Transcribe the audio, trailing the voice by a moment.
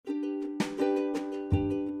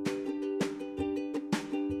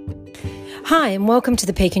Hi, and welcome to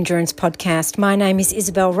the Peak Endurance Podcast. My name is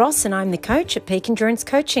Isabel Ross, and I'm the coach at Peak Endurance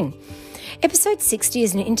Coaching. Episode 60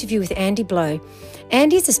 is an interview with Andy Blow.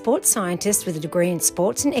 Andy is a sports scientist with a degree in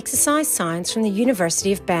sports and exercise science from the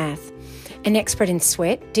University of Bath. An expert in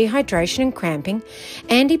sweat, dehydration and cramping,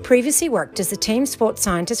 Andy previously worked as the team sports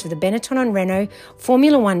scientist for the Benetton and Renault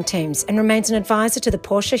Formula One teams and remains an advisor to the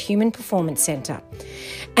Porsche Human Performance Centre.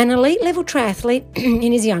 An elite level triathlete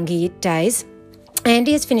in his younger days,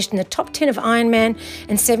 Andy has finished in the top 10 of Ironman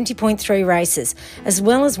and 70.3 races, as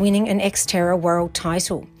well as winning an Xterra world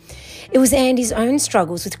title. It was Andy's own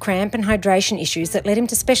struggles with cramp and hydration issues that led him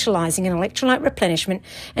to specialising in electrolyte replenishment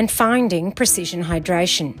and finding precision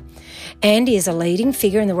hydration. Andy is a leading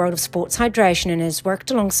figure in the world of sports hydration and has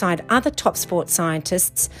worked alongside other top sports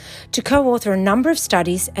scientists to co-author a number of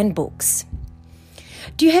studies and books.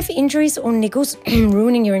 Do you have injuries or niggles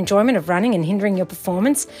ruining your enjoyment of running and hindering your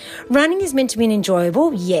performance? Running is meant to be an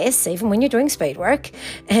enjoyable, yes, even when you're doing speed work,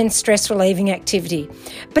 and stress-relieving activity.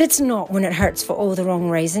 But it's not when it hurts for all the wrong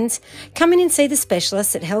reasons. Come in and see the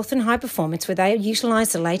specialists at Health and High Performance, where they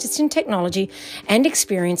utilise the latest in technology and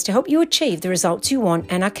experience to help you achieve the results you want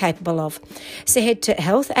and are capable of. So head to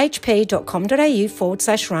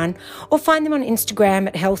healthhp.com.au/run or find them on Instagram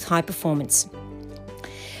at Health High Performance.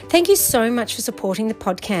 Thank you so much for supporting the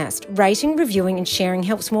podcast. Rating, reviewing and sharing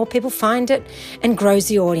helps more people find it and grows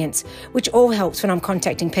the audience, which all helps when I'm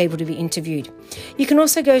contacting people to be interviewed. You can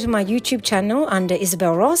also go to my YouTube channel under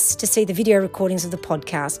Isabel Ross to see the video recordings of the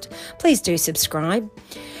podcast. Please do subscribe.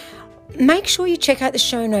 Make sure you check out the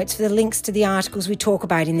show notes for the links to the articles we talk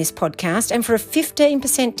about in this podcast and for a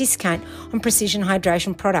 15% discount on Precision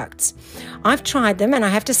Hydration products. I've tried them and I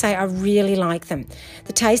have to say I really like them.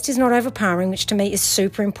 The taste is not overpowering, which to me is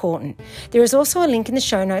super important. There is also a link in the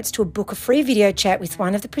show notes to book a free video chat with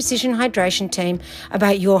one of the Precision Hydration team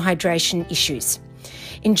about your hydration issues.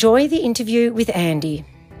 Enjoy the interview with Andy.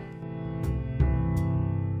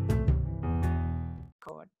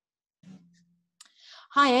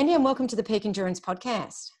 Hi, Andy, and welcome to the Peak Endurance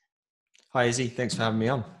Podcast. Hi, Izzy. Thanks for having me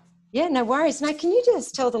on. Yeah, no worries. Now, can you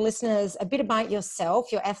just tell the listeners a bit about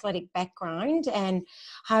yourself, your athletic background, and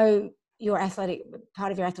how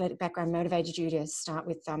part of your athletic background motivated you to start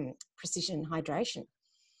with precision hydration?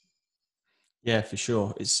 Yeah, for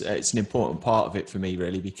sure. It's an important part of it for me,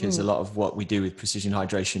 really, because a lot of what we do with precision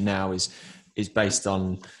hydration now is based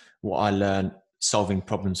on what I learned solving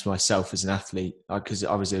problems for myself as an athlete, because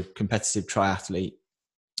I was a competitive triathlete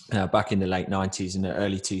back in the late 90s and the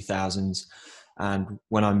early 2000s. And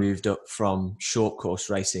when I moved up from short course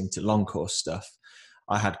racing to long course stuff,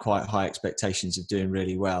 I had quite high expectations of doing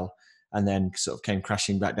really well, and then sort of came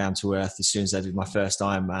crashing back down to earth as soon as I did my first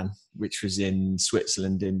Ironman, which was in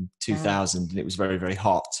Switzerland in 2000. And it was very, very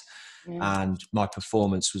hot. And my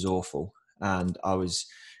performance was awful. And I was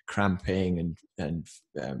cramping and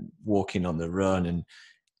walking on the run and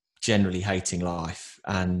generally hating life.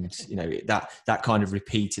 And that kind of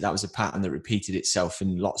repeated, that was a pattern that repeated itself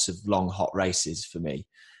in lots of long hot races for me.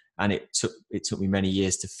 And it took me many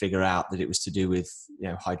years to figure out that it was to do with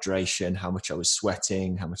hydration, how much I was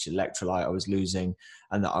sweating, how much electrolyte I was losing,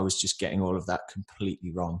 and that I was just getting all of that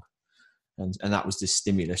completely wrong. And that was the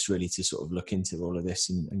stimulus really to sort of look into all of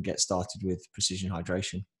this and get started with precision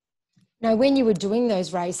hydration. Now, when you were doing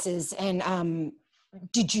those races, and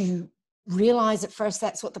did you realize at first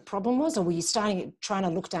that's what the problem was, or were you trying to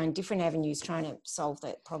look down different avenues trying to solve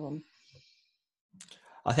that problem?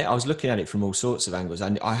 I think I was looking at it from all sorts of angles,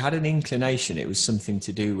 and I had an inclination it was something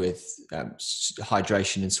to do with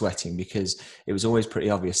hydration and sweating, because it was always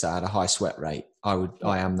pretty obvious that I had a high sweat rate. I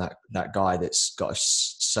am that guy that's got a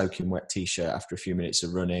soaking wet t-shirt after a few minutes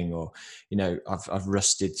of running, or I've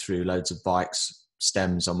rusted through loads of bikes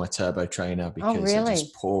stems on my turbo trainer because I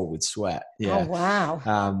just pour with sweat. Yeah. Oh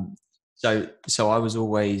wow. So I was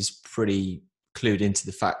always pretty clued into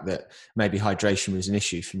the fact that maybe hydration was an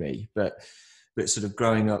issue for me, but sort of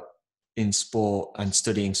growing up in sport and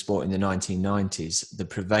studying sport in the 1990s, the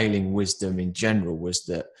prevailing wisdom in general was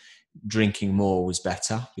that drinking more was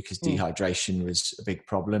better because dehydration was a big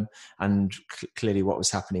problem. And clearly what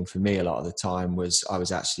was happening for me a lot of the time was I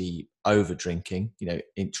was actually over drinking,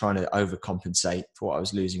 in trying to overcompensate for what I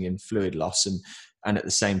was losing in fluid loss, and at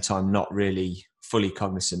the same time not really fully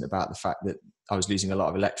cognizant about the fact that I was losing a lot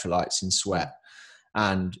of electrolytes in sweat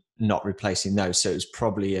and not replacing those. So it was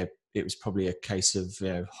probably a case of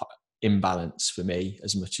imbalance for me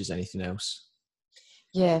as much as anything else.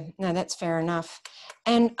 Yeah, no, that's fair enough.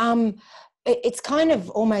 And it's kind of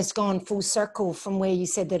almost gone full circle from where you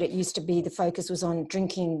said that it used to be the focus was on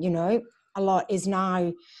drinking, a lot is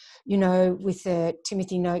now, with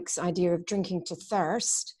Timothy Noakes' idea of drinking to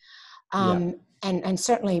thirst. and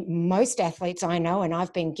certainly most athletes I know, and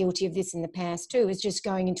I've been guilty of this in the past too, is just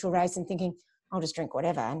going into a race and thinking, I'll just drink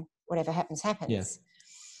whatever, and whatever happens, happens.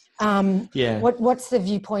 What's the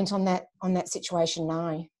viewpoint on that situation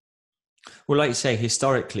now? Well, like you say,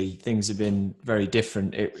 historically things have been very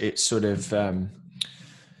different. It sort of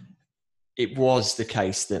it was the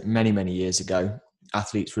case that many years ago,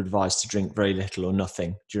 athletes were advised to drink very little or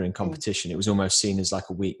nothing during competition. It was almost seen as like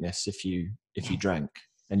a weakness if you drank,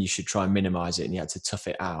 and you should try and minimize it, and you had to tough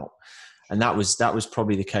it out. And that was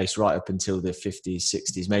probably the case right up until the 50s,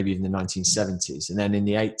 60s, maybe even the 1970s. And then in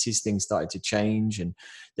the 80s, things started to change, and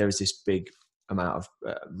there was this big amount of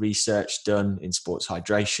research done in sports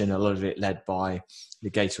hydration, a lot of it led by the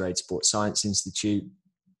Gatorade Sports Science Institute.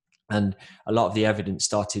 And a lot of the evidence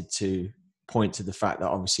started to point to the fact that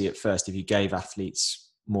obviously at first, if you gave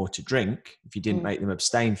athletes more to drink, if you didn't make them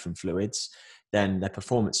abstain from fluids, then their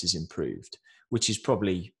performances improved, which is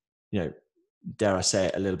probably, dare I say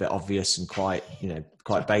it, a little bit obvious and quite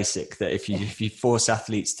basic, that if you force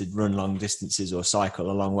athletes to run long distances or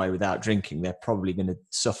cycle a long way without drinking, they're probably going to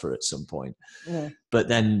suffer at some point. Yeah. But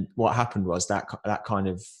then what happened was that kind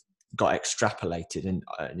of got extrapolated, and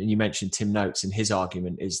you mentioned Tim Noakes, and his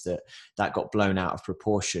argument is that got blown out of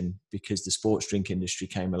proportion because the sports drink industry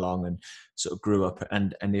came along and sort of grew up,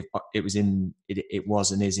 and it was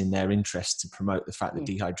and is in their interest to promote the fact that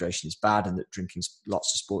dehydration is bad and that drinking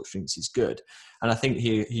lots of sports drinks is good. And I think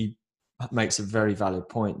he makes a very valid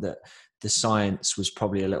point that the science was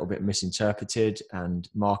probably a little bit misinterpreted, and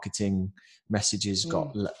marketing messages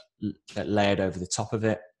got layered over the top of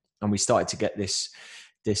it, and we started to get this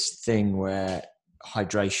thing where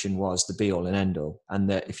hydration was the be all and end all, and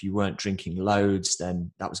that if you weren't drinking loads,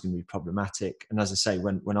 then that was going to be problematic. And as I say,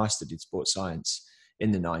 when I studied sports science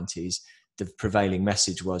in the 90s, the prevailing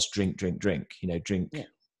message was drink,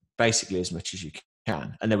 basically as much as you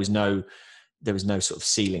can. And there was no sort of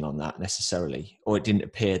ceiling on that necessarily, or it didn't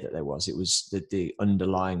appear that there was. It was that the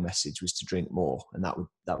underlying message was to drink more, and that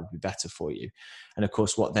would be better for you. And of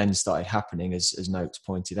course, what then started happening, as Noakes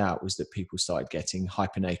pointed out, was that people started getting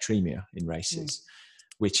hyponatremia in races,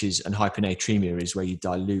 and hyponatremia is where you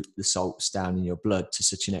dilute the salts down in your blood to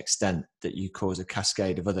such an extent that you cause a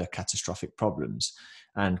cascade of other catastrophic problems.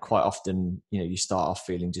 And quite often, you start off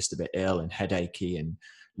feeling just a bit ill and headachy and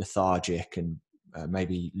lethargic, and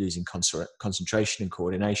maybe losing concentration and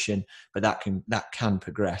coordination, but that can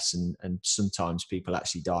progress, and sometimes people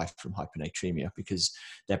actually die from hyponatremia because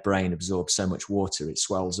their brain absorbs so much water it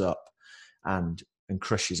swells up and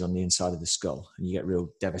crushes on the inside of the skull, and you get real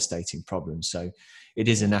devastating problems. So it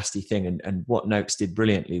is a nasty thing, and what Noakes did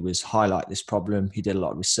brilliantly was highlight this problem. He did a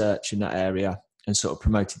lot of research in that area and sort of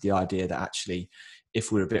promoted the idea that actually,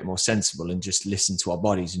 if we're a bit more sensible and just listen to our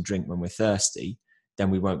bodies and drink when we're thirsty, then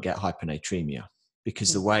we won't get hyponatremia.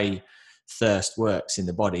 Because the way thirst works in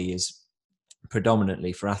the body is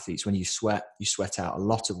predominantly for athletes, when you sweat out a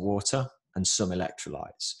lot of water and some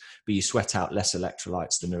electrolytes, but you sweat out less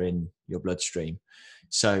electrolytes than are in your bloodstream.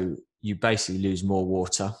 So you basically lose more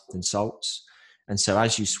water than salts. And so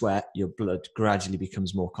as you sweat, your blood gradually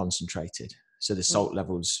becomes more concentrated. So the salt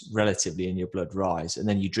levels relatively in your blood rise, and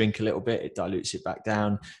then you drink a little bit, it dilutes it back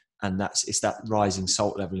down. And it's that rising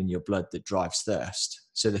salt level in your blood that drives thirst.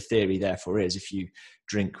 So the theory, therefore, is if you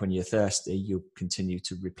drink when you're thirsty, you'll continue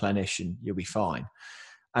to replenish and you'll be fine.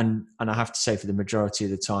 And I have to say, for the majority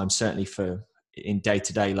of the time, certainly in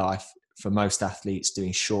day-to-day life, for most athletes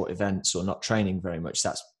doing short events or not training very much,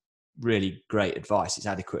 that's really great advice. It's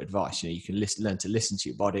adequate advice. You can learn to listen to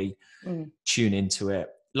your body, tune into it,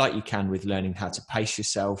 like you can with learning how to pace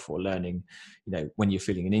yourself, or learning, when you're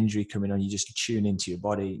feeling an injury coming on, you just tune into your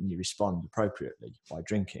body and you respond appropriately by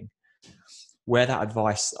drinking. Where that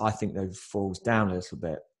advice, I think, though, falls down a little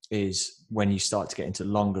bit is when you start to get into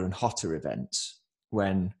longer and hotter events,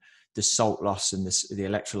 when the salt loss and the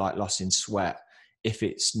electrolyte loss in sweat, if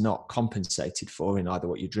it's not compensated for in either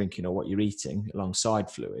what you're drinking or what you're eating alongside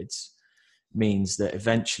fluids, means that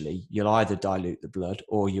eventually you'll either dilute the blood,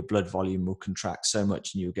 or your blood volume will contract so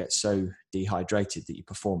much and you'll get so dehydrated that your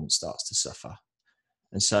performance starts to suffer.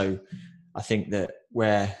 And so I think that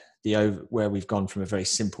where we've gone from a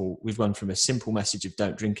simple message of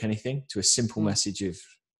don't drink anything to a simple message of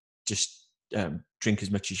just drink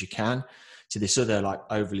as much as you can, to this other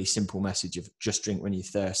overly simple message of just drink when you're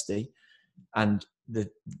thirsty. And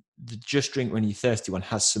the just drink when you're thirsty one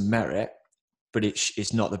has some merit, but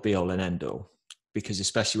it's not the be all and end all, because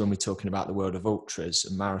especially when we're talking about the world of ultras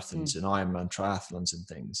and marathons and Ironman triathlons and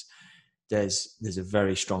things, there's a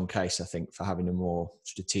very strong case, I think, for having a more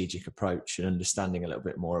strategic approach and understanding a little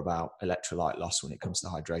bit more about electrolyte loss when it comes to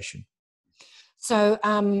hydration. So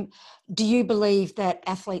do you believe that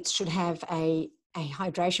athletes should have a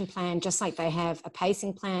hydration plan, just like they have a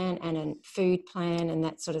pacing plan and a food plan and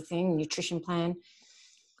that sort of thing, nutrition plan?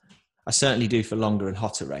 I certainly do for longer and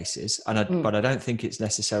hotter races, but I don't think it's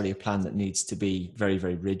necessarily a plan that needs to be very,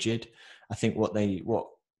 very rigid. I think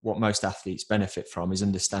what most athletes benefit from is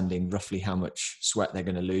understanding roughly how much sweat they're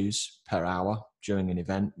going to lose per hour during an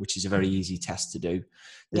event, which is a very easy test to do.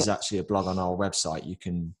 There's actually a blog on our website you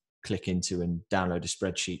can click into and download a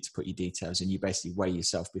spreadsheet to put your details in. You basically weigh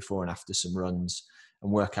yourself before and after some runs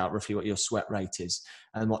and work out roughly what your sweat rate is.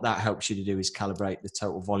 And what that helps you to do is calibrate the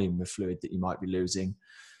total volume of fluid that you might be losing.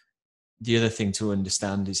 The other thing to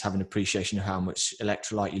understand is have an appreciation of how much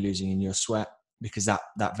electrolyte you're losing in your sweat, because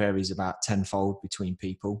that varies about tenfold between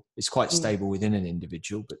people. It's quite stable within an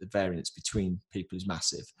individual, but the variance between people is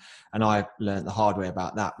massive. And I learned the hard way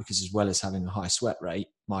about that, because as well as having a high sweat rate,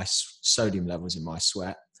 my sodium levels in my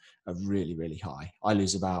sweat are really, really high. I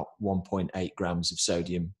lose about 1.8 grams of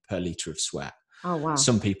sodium per litre of sweat. Oh, wow.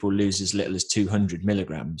 Some people lose as little as 200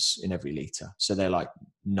 milligrams in every litre. So they're like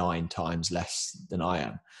 9 times less than I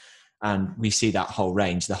am. And we see that whole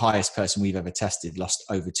range. The highest person we've ever tested lost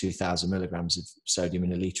over 2,000 milligrams of sodium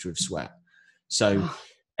in a litre of sweat. So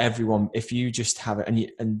everyone, if you just have it,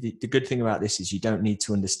 and the good thing about this is you don't need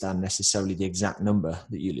to understand necessarily the exact number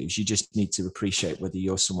that you lose. You just need to appreciate whether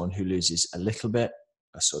you're someone who loses a little bit,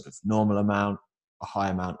 a sort of normal amount, a high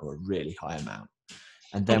amount, or a really high amount.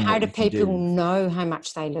 And then how do people know how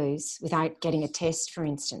much they lose without getting a test, for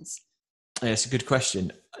instance? Yeah, it's a good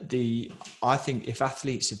question. I think if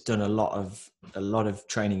athletes have done a lot of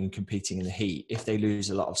training and competing in the heat, if they lose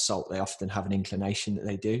a lot of salt, they often have an inclination that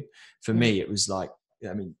they do. For me, it was like,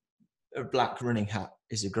 I mean, a black running hat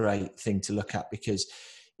is a great thing to look at, because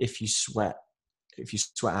if you sweat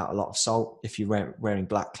out a lot of salt, if you're wearing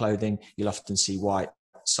black clothing, you'll often see white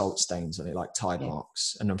salt stains on it, like tide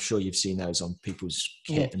marks. And I'm sure you've seen those on people's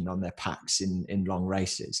kit and on their packs in long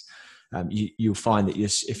races. You'll find that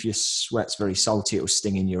if your sweat's very salty, it will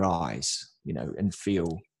sting in your eyes, and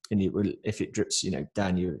feel, and it will, if it drips,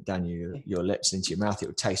 down your lips into your mouth, it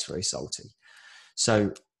will taste very salty.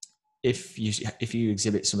 So if you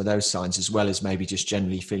exhibit some of those signs, as well as maybe just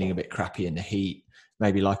generally feeling a bit crappy in the heat,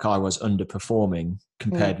 maybe like I was, underperforming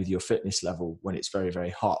compared with your fitness level when it's very, very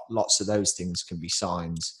hot, lots of those things can be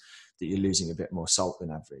signs that you're losing a bit more salt than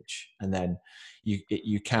average. And then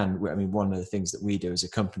you can, I mean, one of the things that we do as a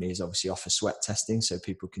company is obviously offer sweat testing, so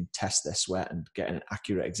people can test their sweat and get an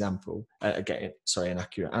accurate an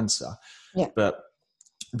accurate answer. Yeah. But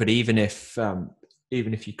even if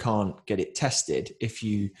you can't get it tested, if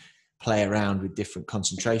you play around with different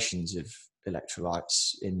concentrations of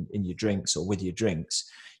electrolytes in your drinks or with your drinks,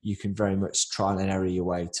 you can very much trial and error your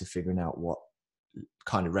way to figuring out what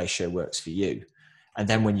kind of ratio works for you. And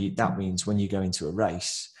then that means when you go into a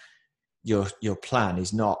race, your plan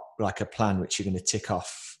is not like a plan which you're going to tick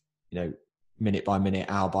off, minute by minute,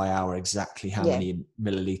 hour by hour, exactly how many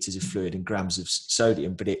milliliters of fluid and grams of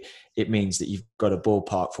sodium, but it means that you've got a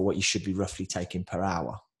ballpark for what you should be roughly taking per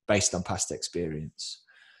hour based on past experience.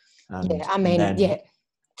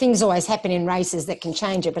 Things always happen in races that can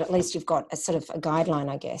change it, but at least you've got a sort of a guideline,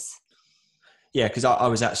 I guess. Yeah, because I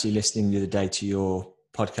was actually listening the other day to your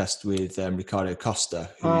podcast with Ricardo Costa,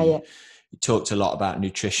 who talked a lot about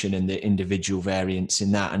nutrition and the individual variance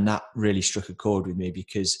in that. And that really struck a chord with me,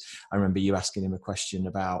 because I remember you asking him a question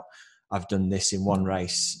about, I've done this in one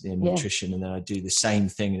race in nutrition, and then I do the same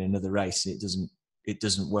thing in another race, and it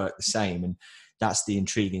doesn't work the same. And that's the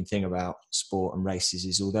intriguing thing about sport and races,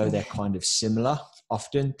 is although they're kind of similar,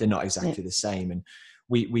 often they're not exactly the same. And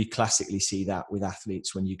we classically see that with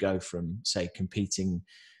athletes when you go from, say, competing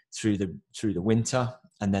through the winter,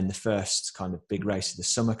 and then the first kind of big race of the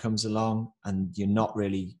summer comes along, and you're not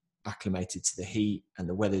really acclimated to the heat, and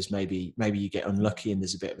the weather's maybe you get unlucky and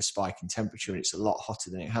there's a bit of a spike in temperature and it's a lot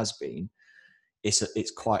hotter than it has been.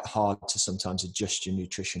 It's quite hard to sometimes adjust your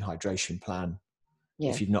nutrition hydration plan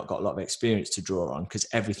if you've not got a lot of experience to draw on, because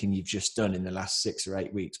everything you've just done in the last 6 or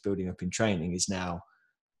 8 weeks building up in training is now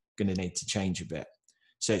going to need to change a bit.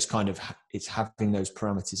 So it's having those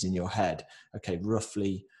parameters in your head. Okay,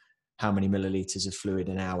 roughly how many milliliters of fluid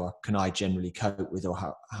an hour can I generally cope with, or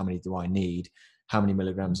how many do I need? How many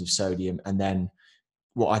milligrams of sodium? And then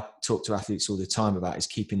what I talk to athletes all the time about is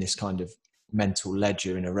keeping this kind of mental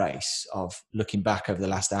ledger in a race of looking back over the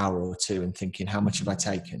last hour or two and thinking, how much have I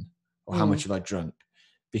taken, or how much have I drunk?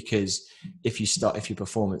 Because if your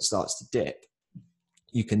performance starts to dip,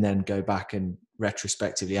 you can then go back and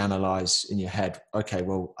retrospectively analyze in your head, okay,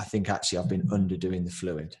 well, I think actually I've been underdoing the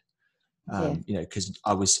fluid. Because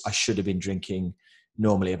I should have been drinking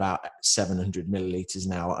normally about 700 milliliters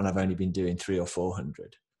an hour, and I've only been doing 300 or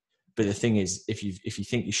 400. But the thing is, if you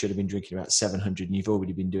think you should have been drinking about 700 and you've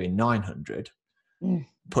already been doing 900,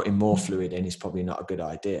 putting more fluid in is probably not a good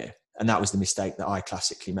idea. And that was the mistake that I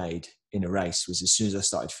classically made in a race, was as soon as I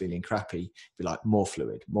started feeling crappy, be like, more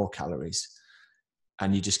fluid, more calories.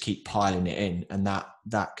 And you just keep piling it in. And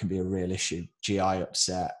that can be a real issue. GI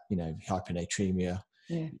upset, hyponatremia.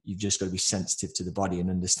 Yeah. You've just got to be sensitive to the body and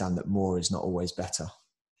understand that more is not always better.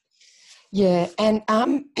 Yeah. And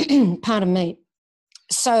pardon me.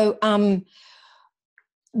 So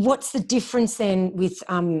what's the difference then with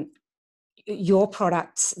your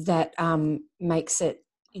products that makes it,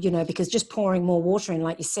 because just pouring more water in,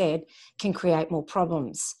 like you said, can create more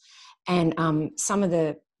problems. And some of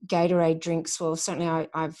the Gatorade drinks, well, certainly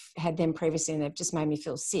I've had them previously and they've just made me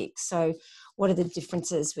feel sick. So what are the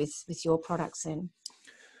differences with your products then?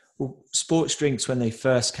 Well, sports drinks, when they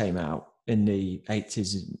first came out in the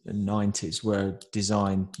 80s and 90s, were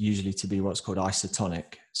designed usually to be what's called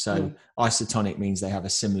isotonic. So isotonic means they have a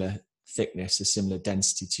similar thickness, a similar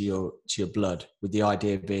density to your blood, with the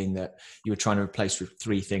idea being that you were trying to replace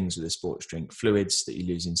three things with a sports drink: fluids that you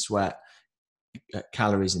lose in sweat,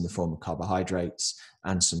 calories in the form of carbohydrates,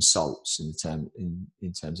 and some salts in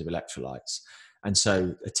terms of electrolytes. And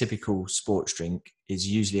so a typical sports drink is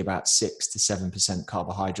usually about 6 to 7%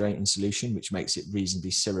 carbohydrate in solution, which makes it reasonably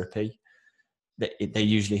syrupy. They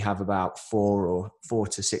usually have about 4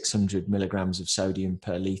 to 600 milligrams of sodium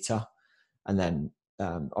per litre. And then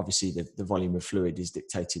obviously the volume of fluid is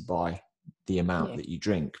dictated by the amount that you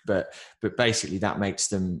drink. But basically that makes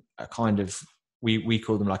them a kind of, we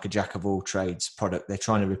call them like a jack of all trades product. They're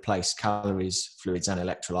trying to replace calories, fluids and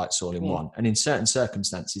electrolytes all in one. And in certain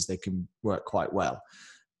circumstances, they can work quite well.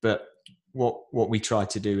 But what we try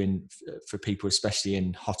to do for people, especially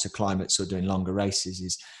in hotter climates or doing longer races,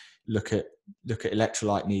 is look at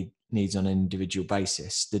electrolyte needs on an individual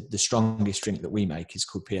basis. The strongest drink that we make is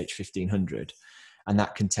called pH 1500, and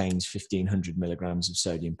that contains 1500 milligrams of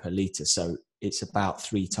sodium per litre. So it's about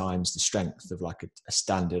 3 times the strength of like a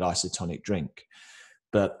standard isotonic drink.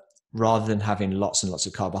 But rather than having lots and lots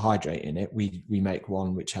of carbohydrate in it, we make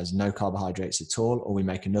one which has no carbohydrates at all, or we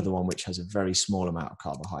make another one which has a very small amount of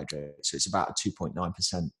carbohydrate. So it's about a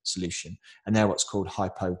 2.9% solution. And they're what's called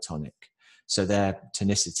hypotonic. So their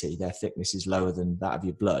tonicity, their thickness is lower than that of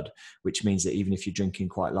your blood, which means that even if you're drinking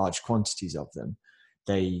quite large quantities of them,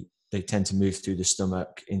 they tend to move through the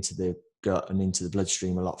stomach, into the gut and into the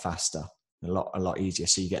bloodstream a lot faster, a lot easier.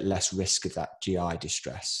 So you get less risk of that GI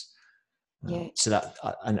distress. So that,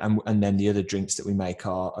 and then the other drinks that we make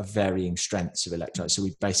are of varying strengths of electrolytes. So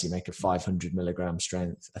we basically make a 500 milligram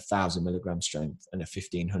strength, 1,000 milligram strength, and a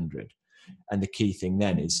 1,500. And the key thing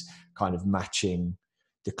then is kind of matching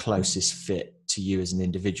the closest fit to you as an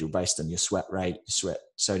individual based on your sweat rate, your sweat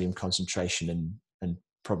sodium concentration, and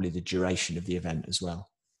probably the duration of the event as well.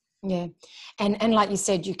 Yeah. And like you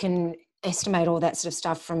said, you can estimate all that sort of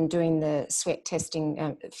stuff from doing the sweat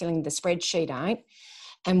testing, filling the spreadsheet out.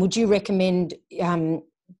 And would you recommend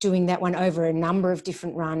doing that one over a number of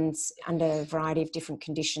different runs under a variety of different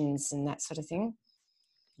conditions and that sort of thing?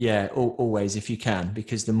 Yeah, always, if you can,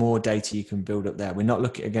 because the more data you can build up there. We're not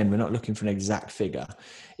looking for an exact figure.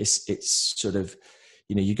 It's sort of,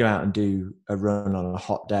 you go out and do a run on a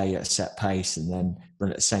hot day at a set pace and then run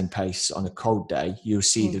at the same pace on a cold day, you'll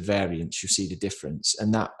see the variance, you'll see the difference.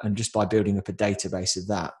 And just by building up a database of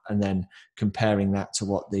that and then comparing that to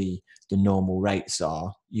what the normal rates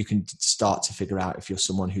are, you can start to figure out if you're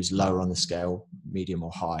someone who's lower on the scale, medium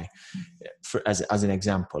or high. As an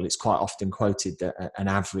example, it's quite often quoted that an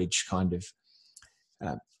average kind of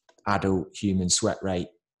adult human sweat rate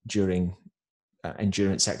during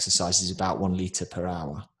endurance exercise is about 1 litre per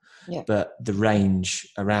hour. Yeah. But the range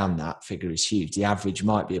around that figure is huge. The average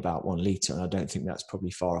might be about 1 litre, and I don't think that's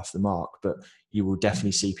probably far off the mark, but you will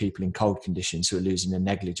definitely see people in cold conditions who are losing a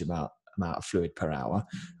negligible amount of fluid per hour.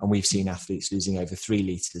 And we've seen athletes losing over 3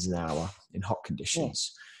 litres an hour in hot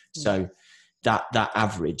conditions. Yeah. So that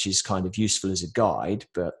average is kind of useful as a guide,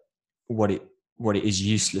 but what it is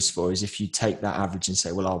useless for is if you take that average and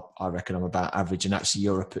say, well, I reckon I'm about average, and actually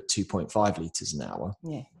you're up at 2.5 litres an hour.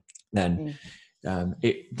 Yeah. Then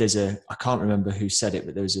I can't remember who said it,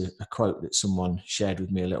 but there was a quote that someone shared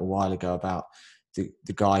with me a little while ago about the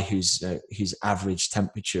guy whose average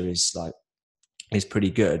temperature is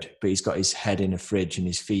pretty good, but he's got his head in a fridge and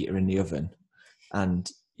his feet are in the oven.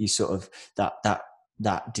 And you sort of,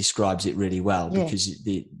 that describes it really well, because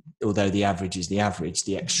although the average is the average,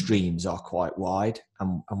 the extremes are quite wide.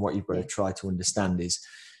 And what you've got to try to understand is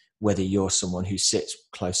whether you're someone who sits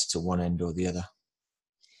closer to one end or the other.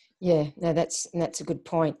 Yeah, no, that's a good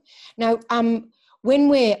point. Now, When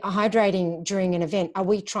we're hydrating during an event, are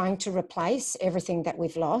we trying to replace everything that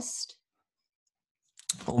we've lost?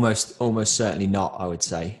 Almost certainly not, I would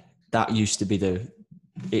say. That used to be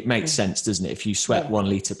it makes sense, doesn't it? If you sweat 1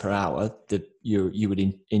 litre per hour, you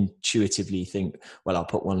would intuitively think, well, I'll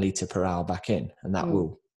put 1 litre per hour back in and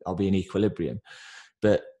I'll be in equilibrium.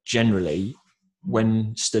 But generally,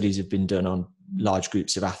 when studies have been done on large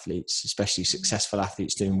groups of athletes, especially successful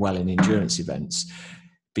athletes doing well in endurance events,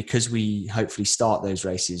 because we hopefully start those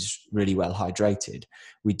races really well hydrated,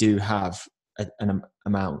 we do have an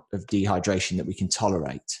amount of dehydration that we can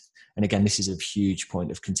tolerate. And again, this is a huge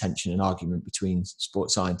point of contention and argument between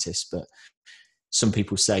sports scientists, but some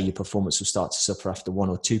people say your performance will start to suffer after 1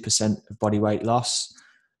 or 2% of body weight loss.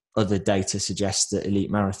 Other data suggests that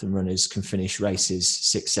elite marathon runners can finish races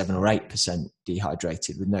 6, 7 or 8%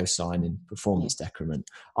 dehydrated with no sign in performance decrement.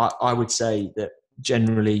 I would say that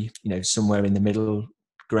generally, somewhere in the middle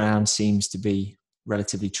ground seems to be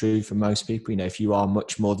relatively true for most people. If you are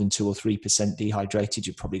much more than 2 or 3% dehydrated,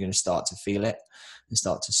 you're probably going to start to feel it and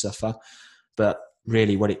start to suffer. But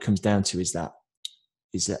really what it comes down to is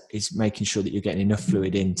making sure that you're getting enough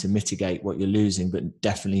fluid in to mitigate what you're losing, but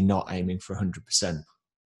definitely not aiming for 100%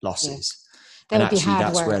 losses. Yeah. And actually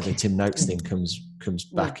that's where the Tim Noakes thing comes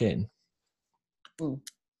back in.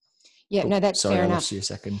 Yeah, no, that's fair enough. Sorry, I lost you a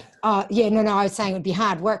second. I was saying it would be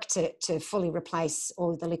hard work to fully replace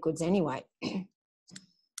all the liquids anyway.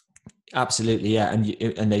 Absolutely, yeah, and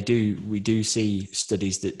we do see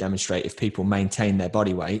studies that demonstrate if people maintain their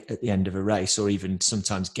body weight at the end of a race, or even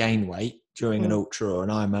sometimes gain weight during an ultra or an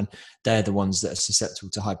Ironman, they're the ones that are susceptible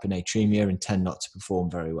to hyponatremia and tend not to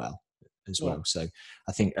perform very well as well. So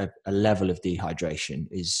I think a level of dehydration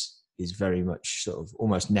is very much sort of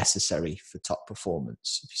almost necessary for top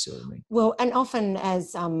performance, if you see what I mean. Well, and often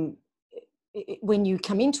as when you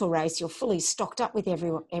come into a race, you're fully stocked up with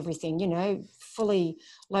everything, fully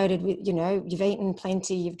loaded with, you've eaten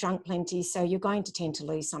plenty, you've drunk plenty, so you're going to tend to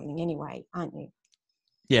lose something anyway, aren't you?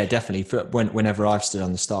 Yeah, definitely. Whenever I've stood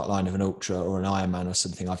on the start line of an ultra or an Ironman or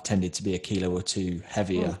something, I've tended to be a kilo or 2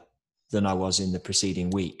 heavier than I was in the preceding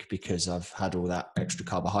week, because I've had all that extra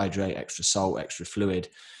carbohydrate, extra salt, extra fluid,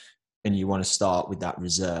 and you want to start with that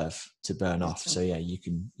reserve to burn off. So yeah,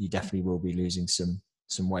 you definitely will be losing some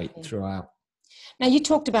weight throughout. Now, you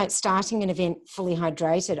talked about starting an event fully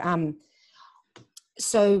hydrated.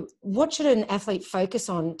 So what should an athlete focus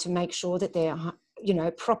on to make sure that they're,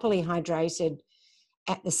 properly hydrated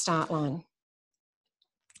at the start line?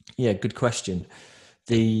 Yeah, good question.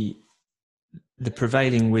 The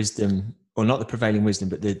prevailing wisdom, or not the prevailing wisdom,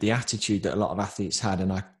 but the attitude that a lot of athletes had,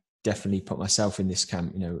 and I definitely put myself in this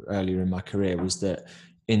camp, earlier in my career, was that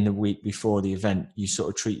in the week before the event, you sort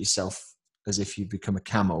of treat yourself as if you become a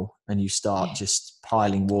camel and you start just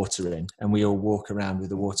piling water in, and we all walk around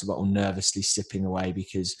with a water bottle nervously sipping away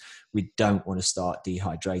because we don't want to start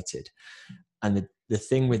dehydrated. And the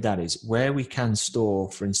thing with that is, where we can store,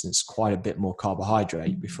 for instance, quite a bit more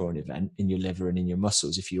carbohydrate before an event in your liver and in your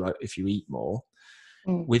muscles, if you eat more,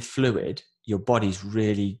 with fluid, your body's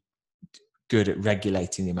really good at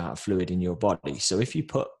regulating the amount of fluid in your body. So if you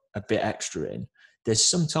put a bit extra in, there's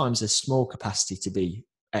sometimes a small capacity to be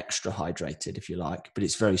extra hydrated, if you like, but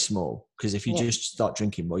it's very small, because if you just start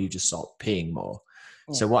drinking more, you just start peeing more.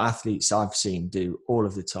 So what athletes I've seen do all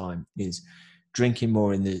of the time is drinking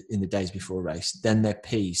more in the days before a race, then their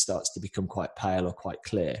pee starts to become quite pale or quite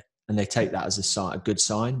clear, and they take that as a good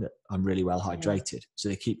sign that I'm really well hydrated. So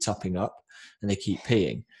they keep topping up and they keep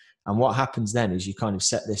peeing. And what happens then is you kind of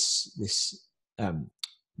set this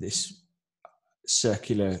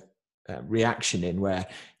circular reaction in, where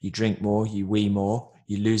you drink more, you wee more,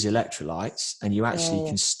 you lose electrolytes, and you actually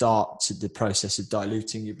can start to the process of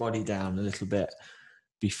diluting your body down a little bit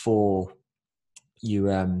before you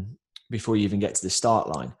even get to the start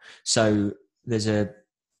line. So there's a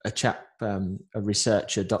chap, a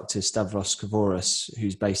researcher, Dr. Stavros Kavouras,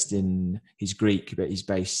 he's Greek, but he's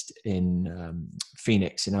based in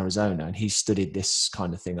Phoenix in Arizona, and he's studied this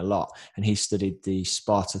kind of thing a lot. And he studied the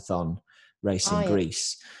Spartathon race in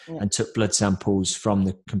Greece and took blood samples from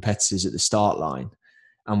the competitors at the start line,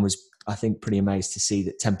 and was, I think, pretty amazed to see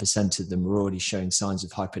that 10% of them were already showing signs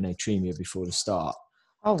of hyponatremia before the start.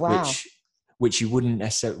 Oh, wow. Which you wouldn't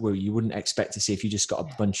necessarily, you wouldn't expect to see if you just got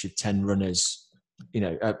a bunch of runners,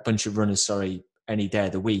 any day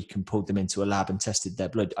of the week and pulled them into a lab and tested their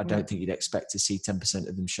blood. I don't think you'd expect to see 10%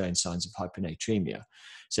 of them showing signs of hyponatremia.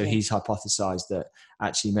 So he's hypothesized that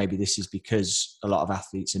actually maybe this is because a lot of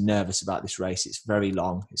athletes are nervous about this race. It's very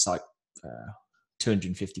long. It's like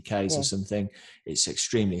 250 Ks or something. It's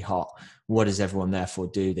extremely hot. What does everyone therefore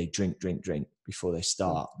do? They drink before they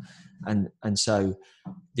start. And so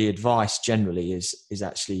the advice generally is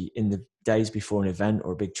actually in the days before an event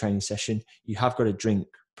or a big training session, you have got to drink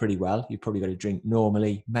pretty well. You've probably got to drink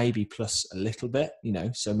normally, maybe plus a little bit,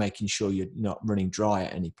 so making sure you're not running dry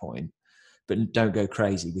at any point, but don't go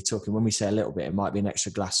crazy. We're talking, when we say a little bit, it might be an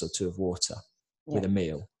extra glass or two of water with a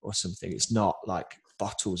meal or something. It's not like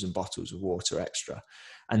bottles and bottles of water extra.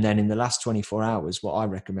 And then in the last 24 hours, what I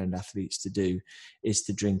recommend athletes to do is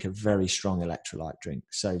to drink a very strong electrolyte drink.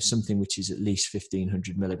 So something which is at least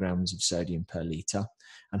 1500 milligrams of sodium per litre,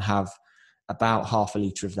 and have about half a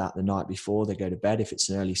litre of that the night before they go to bed if it's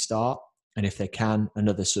an early start. And if they can,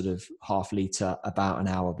 another sort of half litre about an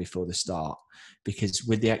hour before the start. Because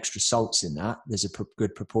with the extra salts in that, there's a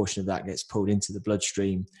good proportion of that gets pulled into the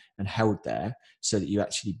bloodstream and held there, so that you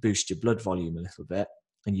actually boost your blood volume a little bit,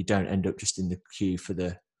 and you don't end up just in the queue for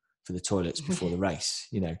the toilets before the race.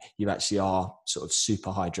 You actually are sort of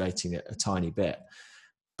super hydrating it a tiny bit.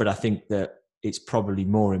 But I think that it's probably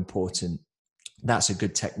more important. That's a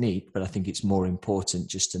good technique, but I think it's more important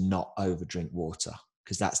just to not over drink water,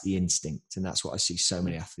 because that's the instinct, and that's what I see so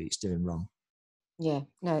many athletes doing wrong. Yeah,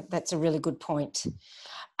 no, that's a really good point.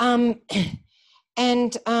 One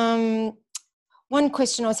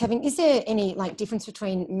question I was having, is there any difference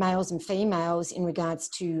between males and females in regards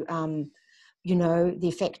to, the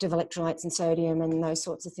effect of electrolytes and sodium and those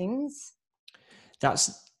sorts of things? That's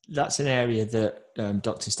an area that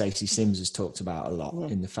Dr. Stacey Sims has talked about a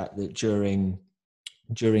lot, in the fact that during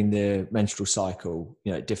the menstrual cycle,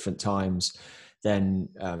 at different times, then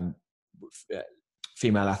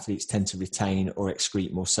female athletes tend to retain or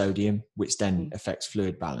excrete more sodium, which then affects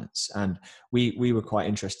fluid balance. And we were quite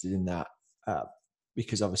interested in that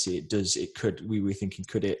because obviously we were thinking,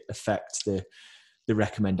 could it affect the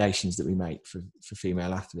recommendations that we make for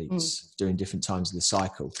female athletes during different times of the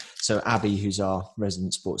cycle? So Abby, who's our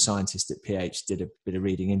resident sports scientist at PH, did a bit of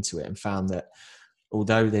reading into it and found that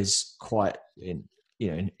although there's quite in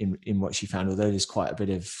what she found, although there's quite a bit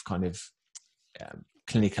of kind of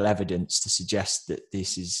clinical evidence to suggest that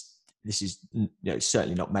this is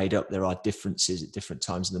certainly not made up. There are differences at different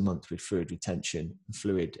times of the month with fluid retention and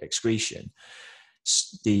fluid excretion.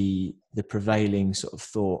 The prevailing sort of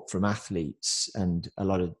thought from athletes and a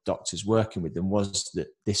lot of doctors working with them was that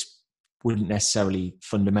this wouldn't necessarily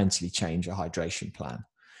fundamentally change a hydration plan.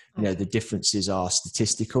 The differences are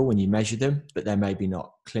statistical when you measure them, but they're maybe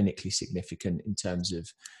not clinically significant in terms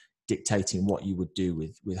of dictating what you would do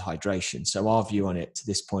with hydration. So our view on it to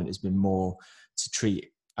this point has been more to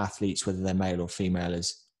treat athletes, whether they're male or female,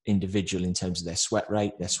 as individual in terms of their sweat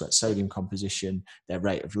rate, their sweat sodium composition, their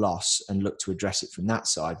rate of loss, and look to address it from that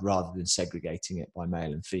side rather than segregating it by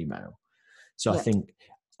male and female. So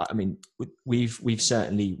I mean, we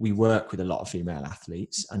work with a lot of female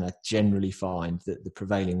athletes, and I generally find that the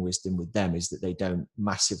prevailing wisdom with them is that they don't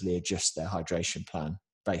massively adjust their hydration plan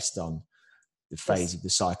based on the phase of the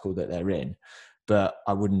cycle that they're in. But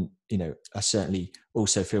I wouldn't, I certainly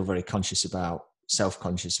also feel very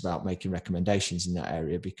self-conscious about making recommendations in that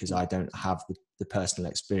area, because I don't have the personal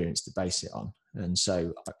experience to base it on. And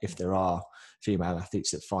so if there are female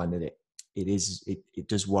athletes that find that it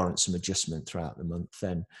does warrant some adjustment throughout the month,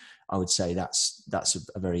 then I would say that's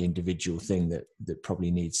a very individual thing that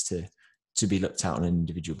probably needs to be looked at on an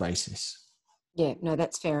individual basis. Yeah, no,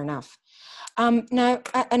 that's fair enough. Now,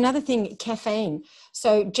 another thing, caffeine.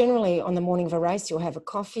 So generally on the morning of a race, you'll have a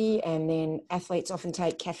coffee, and then athletes often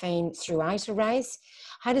take caffeine throughout a race.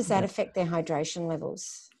 How does that affect their hydration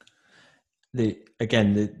levels? The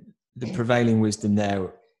prevailing wisdom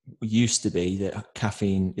there used to be that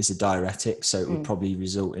caffeine is a diuretic, so it would probably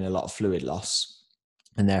result in a lot of fluid loss,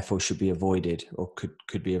 and therefore should be avoided, or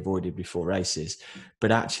could be avoided before races.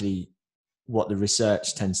 But actually, what the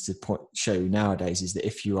research tends to show nowadays is that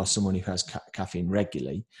if you are someone who has caffeine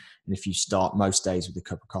regularly, and if you start most days with a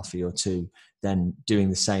cup of coffee or two, then doing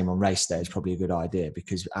the same on race day is probably a good idea,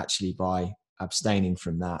 because actually by abstaining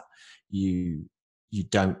from that, you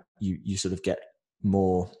sort of get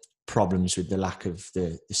more problems with the lack of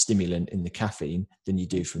the stimulant in the caffeine than you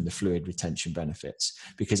do from the fluid retention benefits.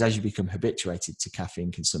 Because as you become habituated to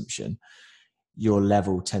caffeine consumption, your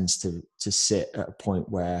level tends to sit at a point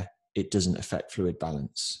where it doesn't affect fluid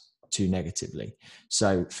balance too negatively.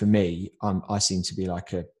 So for me, I seem to be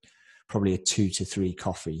like probably a 2 to 3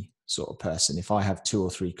 coffee sort of person. If I have 2 or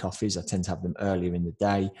 3 coffees, I tend to have them earlier in the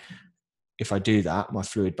day. If I do that, my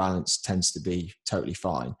fluid balance tends to be totally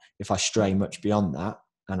fine. If I stray much beyond that,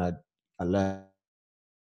 and I learn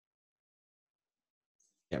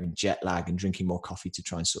having jet lag and drinking more coffee to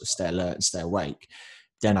try and sort of stay alert and stay awake,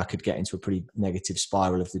 then I could get into a pretty negative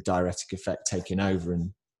spiral of the diuretic effect taking over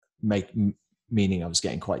and meaning I was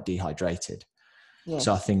getting quite dehydrated. Yeah.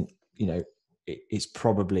 So I think, it's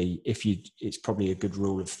probably a good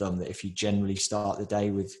rule of thumb that if you generally start the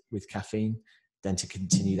day with caffeine, then to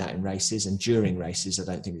continue that in races. And during races, I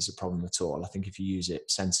don't think it's a problem at all. I think if you use it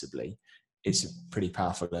sensibly, it's a pretty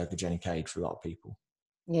powerful ergogenic aid for a lot of people.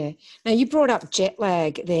 Yeah. Now, you brought up jet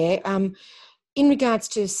lag there. In regards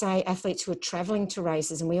to, say, athletes who are travelling to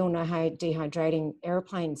races, and we all know how dehydrating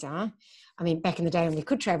aeroplanes are. I mean, back in the day when we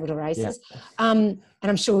could travel to races, and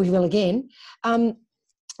I'm sure we will again.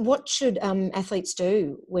 What should athletes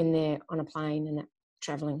do when they're on a plane and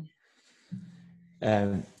travelling?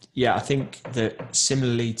 I think that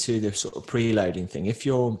similarly to the sort of preloading thing, if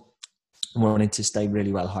you're wanting to stay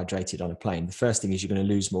really well hydrated on a plane, the first thing is you're going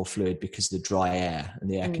to lose more fluid because of the dry air and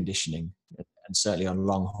the air conditioning. And certainly on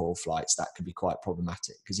long haul flights, that can be quite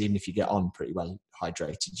problematic, because even if you get on pretty well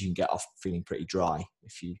hydrated, you can get off feeling pretty dry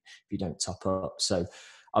if you don't top up. So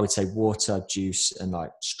I would say water, juice, and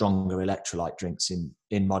like stronger electrolyte drinks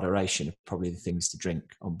in moderation are probably the things to drink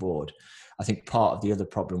on board. I think part of the other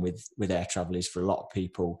problem with air travel is, for a lot of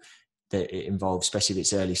people, that it involves, especially if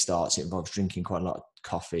it's early starts, it involves drinking quite a lot of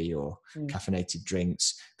coffee or caffeinated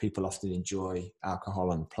drinks. People often enjoy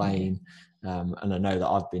alcohol on the plane. And I know that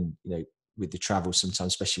I've been, with the travel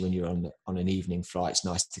sometimes, especially when you're on an evening flight, it's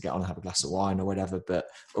nice to get on and have a glass of wine or whatever. But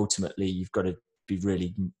ultimately, you've got to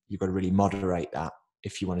really moderate that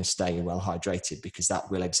if you want to stay well hydrated, because that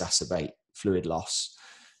will exacerbate fluid loss,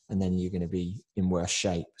 and then you're going to be in worse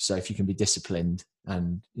shape. So if you can be disciplined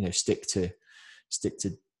and stick to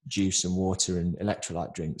juice and water and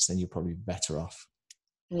electrolyte drinks, then you're probably better off.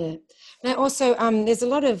 Yeah. Now also there's a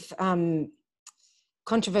lot of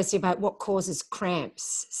controversy about what causes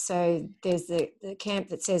cramps. So there's the camp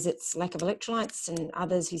that says it's lack of electrolytes, and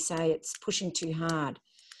others who say it's pushing too hard.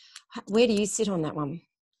 Where do you sit on that one?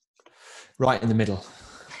 Right in the middle.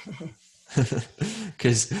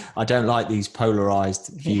 Because I don't like these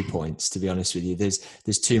polarized viewpoints, to be honest with you.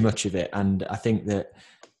 There's too much of it, and I think that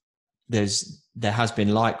there has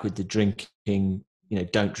been, like with the drinking,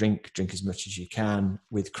 don't drink as much as you can.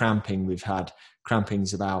 With cramping, we've had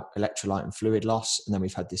cramping's about electrolyte and fluid loss, and then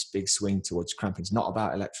we've had this big swing towards cramping's not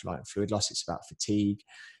about electrolyte and fluid loss, it's about fatigue.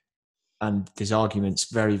 And there's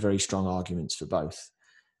arguments, very, very strong arguments for both.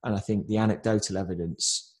 And I think the anecdotal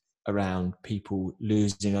evidence around people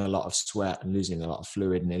losing a lot of sweat and losing a lot of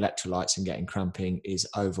fluid and electrolytes and getting cramping is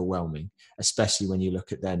overwhelming, especially when you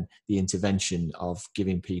look at then the intervention of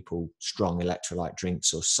giving people strong electrolyte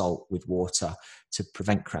drinks or salt with water to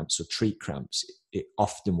prevent cramps or treat cramps. It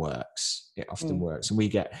often works. And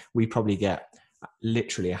we probably get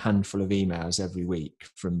literally a handful of emails every week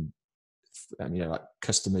from like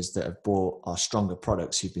customers that have bought our stronger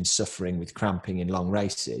products who've been suffering with cramping in long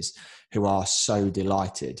races, who are so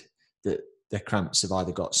delighted that their cramps have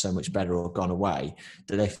either got so much better or gone away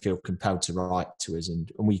that they feel compelled to write to us. And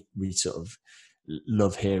we sort of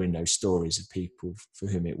love hearing those stories of people for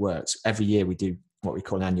whom it works. Every year we do what we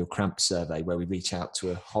call an annual cramp survey, where we reach out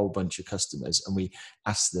to a whole bunch of customers and we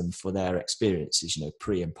ask them for their experiences,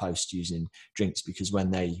 pre and post using drinks, because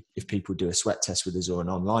if people do a sweat test with us or an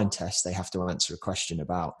online test, they have to answer a question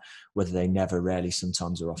about whether they never, rarely,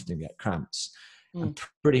 sometimes or often get cramps. And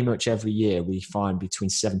pretty much every year we find between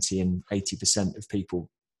 70 and 80% of people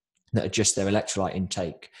that adjust their electrolyte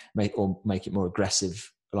intake, make it more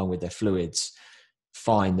aggressive along with their fluids,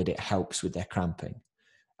 find that it helps with their cramping.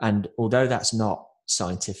 And although that's not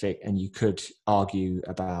scientific, and you could argue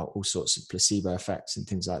about all sorts of placebo effects and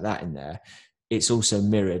things like that in there, it's also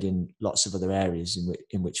mirrored in lots of other areas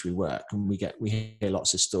in which we work, and we hear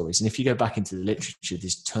lots of stories. And if you go back into the literature,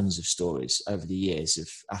 there's tons of stories over the years of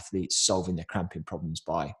athletes solving their cramping problems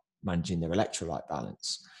by managing their electrolyte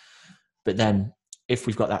balance. But then if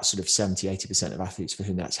we've got that sort of 70-80% of athletes for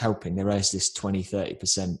whom that's helping, there is this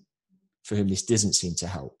 20-30% for whom this doesn't seem to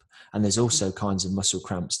help. And there's also kinds of muscle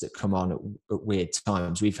cramps that come on at weird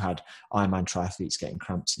times. We've had Ironman triathletes getting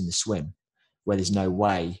cramps in the swim, where there's no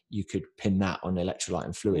way you could pin that on electrolyte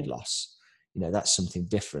and fluid loss. That's something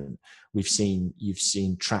different. You've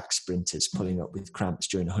seen track sprinters pulling up with cramps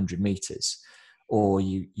during 100 meters, or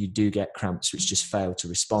you do get cramps which just fail to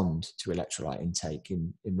respond to electrolyte intake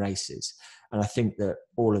in races. And I think that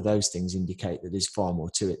all of those things indicate that there's far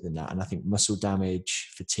more to it than that. And I think muscle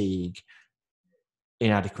damage, fatigue,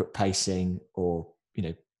 inadequate pacing, or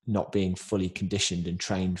not being fully conditioned and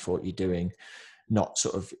trained for what you're doing, not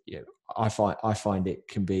sort of I find it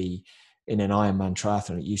can be, in an Ironman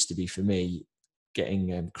triathlon, it used to be for me,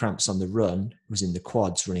 getting cramps on the run was in the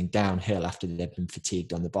quads running downhill after they'd been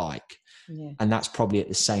fatigued on the bike. Yeah. And that's probably at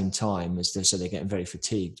the same time as so they're getting very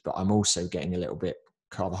fatigued, but I'm also getting a little bit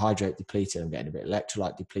carbohydrate depleted. I'm getting a bit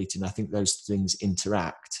electrolyte depleted. And I think those things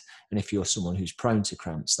interact. And if you're someone who's prone to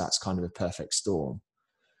cramps, that's kind of a perfect storm.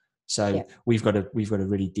 So we've got a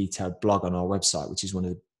really detailed blog on our website, which is one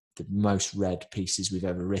of the most read pieces we've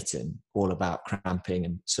ever written, all about cramping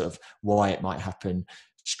and sort of why it might happen,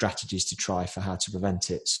 strategies to try for how to prevent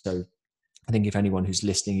it. So I think if anyone who's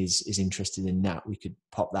listening is interested in that, we could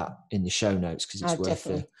pop that in the show notes, because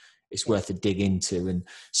it's worth a dig into, and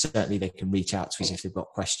certainly they can reach out to us if they've got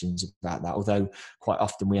questions about that. Although quite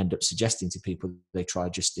often we end up suggesting to people they try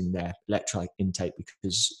adjusting their electrolyte intake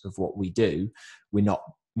because of what we do. We're not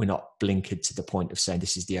blinkered to the point of saying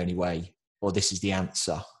this is the only way or this is the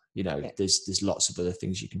answer. There's lots of other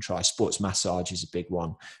things you can try. Sports massage is a big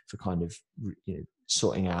one for kind of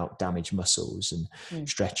sorting out damaged muscles, and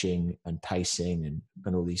stretching and pacing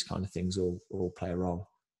and all these kind of things all play a role.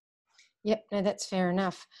 Yep, no, that's fair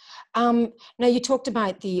enough. Now, you talked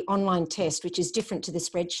about the online test, which is different to the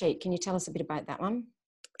spreadsheet. Can you tell us a bit about that one?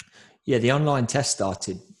 Yeah, the online test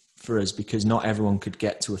started for us because not everyone could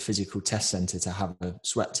get to a physical test centre to have a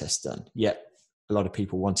sweat test done. Yet a lot of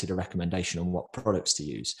people wanted a recommendation on what products to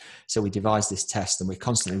use. So we devised this test, and we're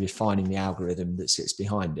constantly refining the algorithm that sits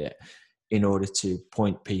behind it in order to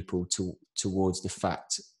point people towards the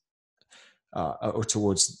fact or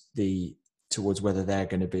towards whether they're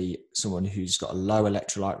going to be someone who's got a low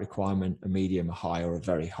electrolyte requirement, a medium, a high, or a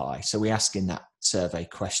very high. So we ask in that survey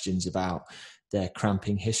questions about their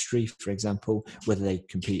cramping history, for example, whether they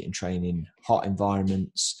compete and train in hot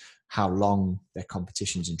environments, how long their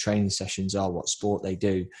competitions and training sessions are, what sport they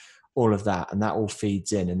do, all of that. And that all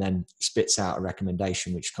feeds in and then spits out a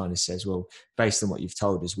recommendation which kind of says, well, based on what you've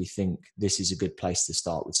told us, we think this is a good place to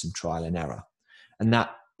start with some trial and error. And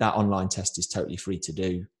that online test is totally free to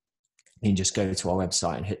do. You can just go to our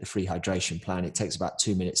website and hit the free hydration plan. It takes about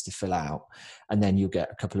 2 minutes to fill out, and then you'll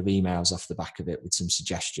get a couple of emails off the back of it with some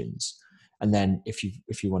suggestions. And then if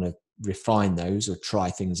you want to refine those or try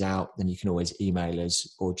things out, then you can always email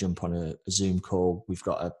us or jump on a Zoom call. We've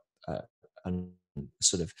got a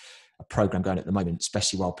sort of a program going at the moment,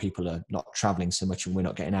 especially while people are not traveling so much and we're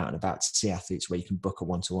not getting out and about to see athletes, where you can book a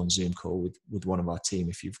one-to-one Zoom call with one of our team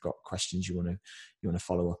if you've got questions you want to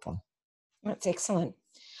follow up on. That's excellent.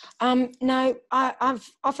 Now, I've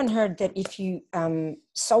often heard that if you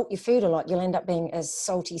salt your food a lot, you'll end up being a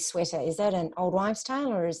salty sweater. Is that an old wives'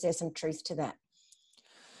 tale, or is there some truth to that?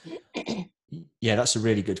 Yeah, that's a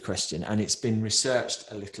really good question, and it's been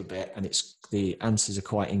researched a little bit, and the answers are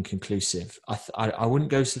quite inconclusive. I wouldn't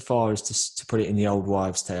go so far as to put it in the old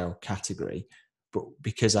wives' tale category, but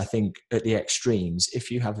because I think at the extremes, if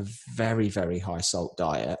you have a very, very high salt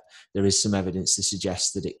diet, there is some evidence to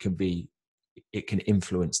suggest that it can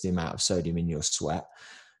influence the amount of sodium in your sweat.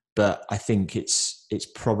 But I think it's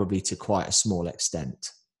probably to quite a small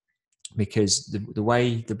extent, because the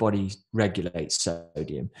way the body regulates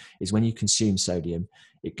sodium is when you consume sodium,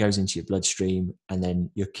 it goes into your bloodstream, and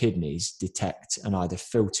then your kidneys detect and either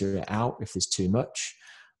filter it out if there's too much,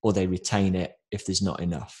 or they retain it if there's not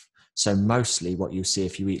enough. So mostly what you'll see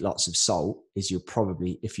if you eat lots of salt is you'll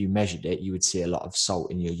probably, if you measured it, you would see a lot of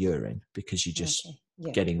salt in your urine because you're just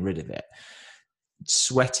getting rid of it.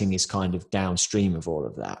 Sweating is kind of downstream of all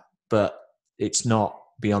of that, but it's not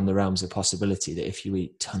beyond the realms of possibility that if you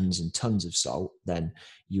eat tons and tons of salt, then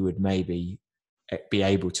you would maybe be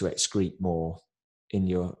able to excrete more in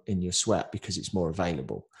your sweat because it's more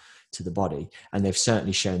available to the body. And they've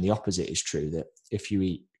certainly shown the opposite is true, that if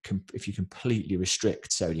you completely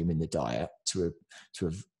restrict sodium in the diet to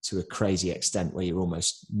a crazy extent where you're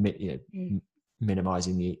almost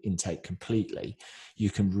minimizing the intake completely,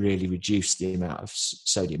 you can really reduce the amount of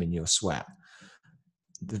sodium in your sweat.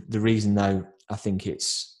 The reason, though, I think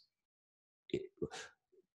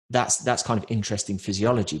that's kind of interesting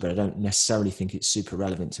physiology, but I don't necessarily think it's super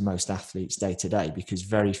relevant to most athletes day to day, because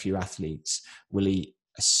very few athletes will eat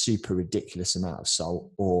a super ridiculous amount of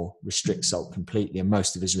salt or restrict salt completely. And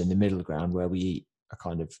most of us are in the middle ground where we eat a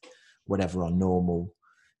kind of whatever our normal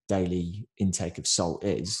daily intake of salt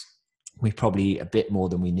is. We probably eat a bit more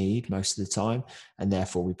than we need most of the time, and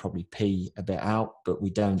therefore we probably pee a bit out, but we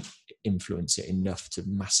don't influence it enough to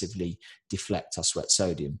massively deflect our sweat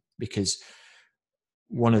sodium. Because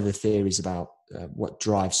one of the theories about what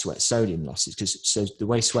drives sweat sodium loss is so the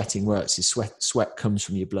way sweating works is sweat comes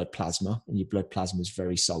from your blood plasma, and your blood plasma is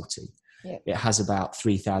very salty. Yeah. It has about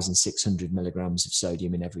 3,600 milligrams of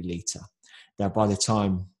sodium in every litre. Now, by the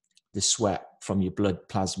time the sweat from your blood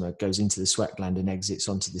plasma goes into the sweat gland and exits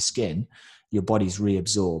onto the skin, your body's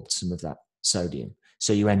reabsorbed some of that sodium.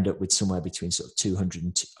 So you end up with somewhere between sort of 200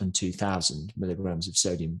 and 2000 milligrams of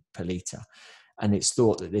sodium per litre. And it's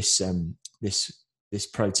thought that this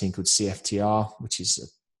protein called CFTR,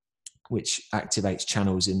 which activates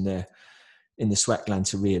channels in the sweat gland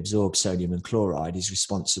to reabsorb sodium and chloride, is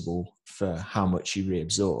responsible for how much you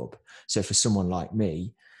reabsorb. So for someone like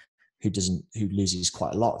me who loses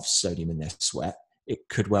quite a lot of sodium in their sweat, it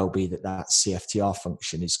could well be that CFTR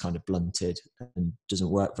function is kind of blunted and doesn't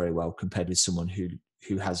work very well compared with someone who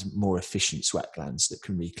has more efficient sweat glands that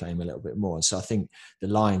can reclaim a little bit more. And so I think the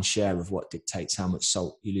lion's share of what dictates how much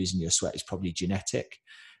salt you lose in your sweat is probably genetic.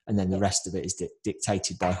 And then the rest of it is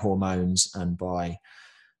dictated by hormones and by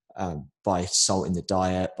salt in the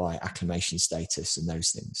diet, by acclimation status and those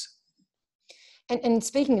things. And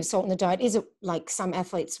speaking of salt in the diet, is it like some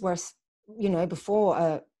athletes worth, before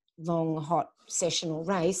a long, hot session or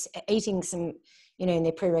race, eating some, in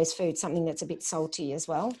their pre-race food, something that's a bit salty as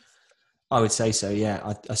well? I would say so,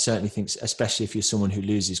 yeah. I certainly think, especially if you're someone who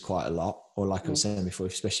loses quite a lot, or like I was saying before,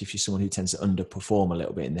 especially if you're someone who tends to underperform a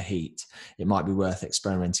little bit in the heat, it might be worth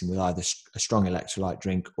experimenting with either a strong electrolyte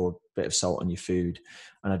drink or a bit of salt on your food.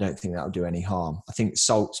 And I don't think that'll do any harm. I think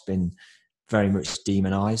salt's been very much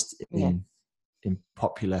demonized in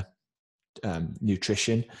popular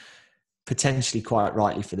nutrition, potentially quite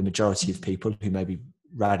rightly for the majority of people who maybe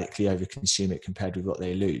radically overconsume it compared with what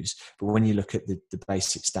they lose. But when you look at the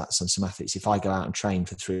basic stats on some athletes, if I go out and train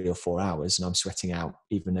for 3 or 4 hours and I'm sweating out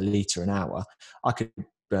even a litre an hour, I could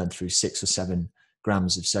burn through 6 or 7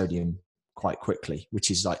 grams of sodium quite quickly,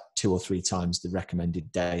 which is like 2 or 3 times the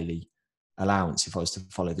recommended daily allowance if I was to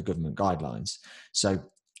follow the government guidelines. So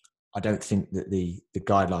I don't think that the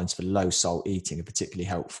guidelines for low salt eating are particularly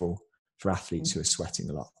helpful for athletes who are sweating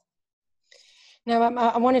a lot. Now,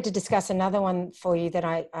 I wanted to discuss another one for you that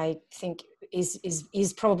I think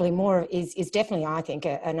is probably more, is definitely, I think,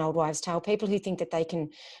 an old wives' tale. People who think that they can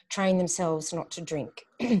train themselves not to drink,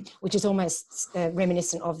 which is almost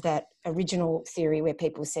reminiscent of that original theory where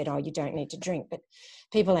people said, oh, you don't need to drink. But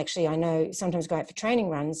people actually, I know, sometimes go out for training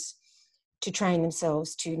runs to train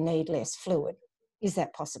themselves to need less fluid. Is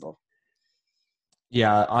that possible?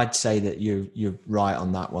 Yeah, I'd say that you're right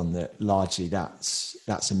on that one, that largely that's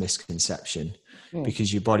a misconception.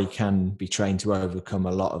 Because your body can be trained to overcome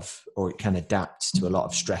or it can adapt to a lot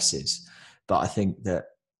of stresses. But I think that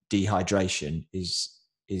dehydration is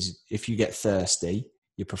if you get thirsty,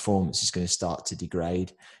 your performance is going to start to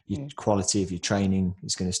degrade, your quality of your training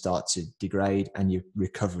is going to start to degrade, and your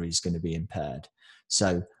recovery is going to be impaired.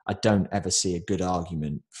 So I don't ever see a good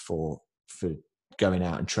argument for going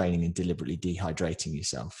out and training and deliberately dehydrating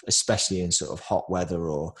yourself, especially in sort of hot weather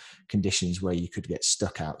or conditions where you could get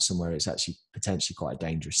stuck out somewhere. It's actually potentially quite a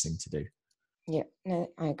dangerous thing to do. Yeah, no,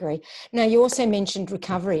 I agree. Now, you also mentioned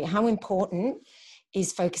recovery. How important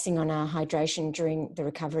is focusing on our hydration during the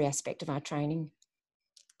recovery aspect of our training?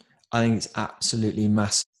 I think it's absolutely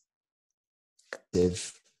massive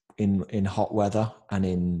in hot weather and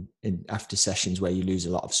in after sessions where you lose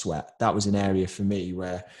a lot of sweat. That was an area for me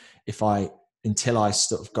where until I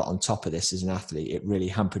sort of got on top of this as an athlete, it really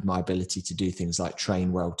hampered my ability to do things like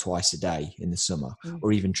train well twice a day in the summer,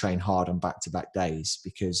 or even train hard on back-to-back days,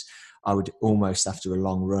 because I would almost, after a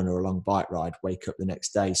long run or a long bike ride, wake up the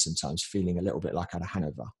next day sometimes feeling a little bit like I had a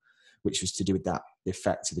hangover, which was to do with the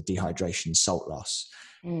effect of the dehydration and salt loss.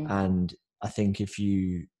 And I think if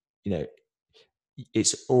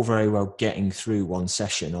it's all very well getting through one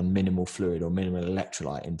session on minimal fluid or minimal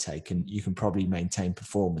electrolyte intake, and you can probably maintain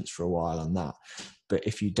performance for a while on that. But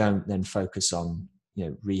if you don't then focus on,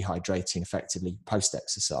 rehydrating effectively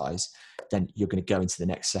post-exercise, then you're going to go into the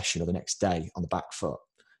next session or the next day on the back foot.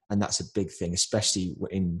 And that's a big thing, especially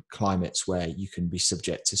in climates where you can be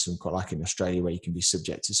subject to some, like in Australia, where you can be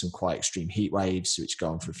subject to some quite extreme heat waves, which go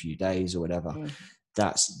on for a few days or whatever.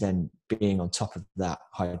 That's then being on top of that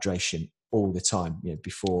hydration all the time,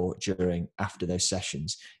 before, during, after those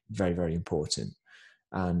sessions, very, very important.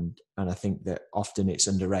 And I think that often it's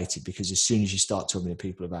underrated, because as soon as you start talking to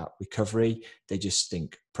people about recovery, they just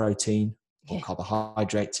think protein or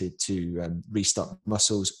carbohydrate to restock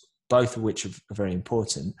muscles, both of which are very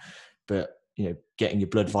important. But getting your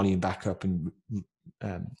blood volume back up and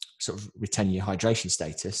sort of retaining your hydration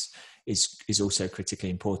status is also critically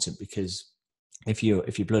important, because if your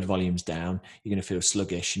blood volume's down, you're going to feel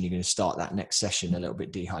sluggish, and you're going to start that next session a little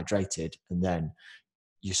bit dehydrated, and then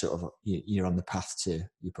you're on the path to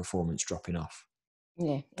your performance dropping off.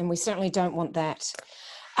 Yeah, and we certainly don't want that.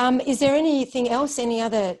 Is there anything else, any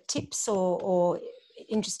other tips or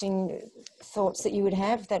interesting thoughts that you would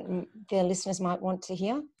have that the listeners might want to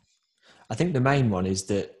hear? I think the main one is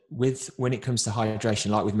that when it comes to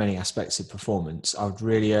hydration, like with many aspects of performance, I would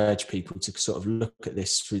really urge people to sort of look at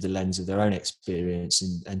this through the lens of their own experience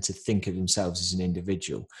and to think of themselves as an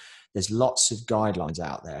individual. There's lots of guidelines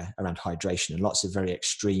out there around hydration and lots of very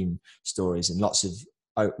extreme stories and lots of,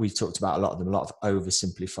 we've talked about a lot of them, a lot of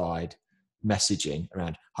oversimplified messaging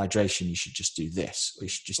around hydration. You should just do this, or you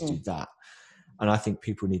should just do that. And I think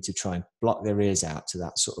people need to try and block their ears out to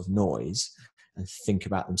that sort of noise and think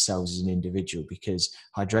about themselves as an individual, because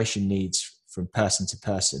hydration needs from person to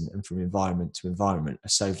person and from environment to environment are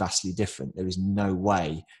so vastly different. There is no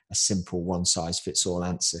way a simple one-size-fits-all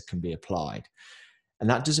answer can be applied. And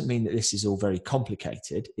that doesn't mean that this is all very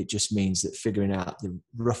complicated. It just means that figuring out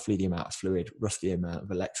roughly the amount of fluid, roughly the amount of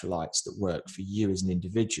electrolytes that work for you as an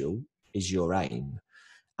individual is your aim.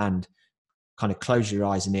 And kind of close your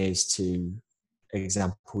eyes and ears to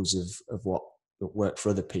examples of what work for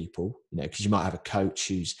other people, because you might have a coach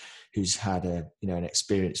who's had an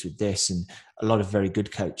experience with this, and a lot of very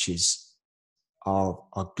good coaches are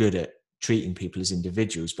good at treating people as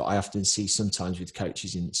individuals. But I often see sometimes with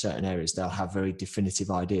coaches in certain areas, they'll have very definitive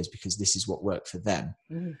ideas because this is what worked for them.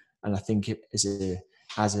 And I think as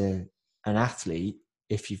an athlete,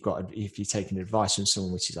 if you're taking advice from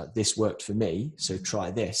someone which is like, this worked for me, so try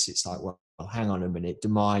this, it's like, well, hang on a minute, do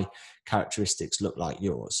my characteristics look like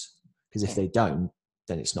yours? Because if they don't,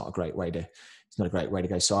 then it's not a great way to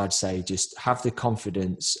go. So I'd say just have the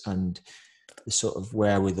confidence and the sort of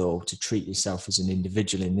wherewithal to treat yourself as an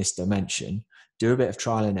individual in this dimension. Do a bit of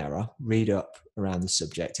trial and error, read up around the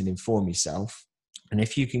subject and inform yourself. And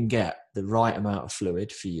if you can get the right amount of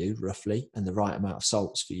fluid for you, roughly, and the right amount of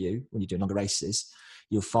salts for you when you're doing longer races,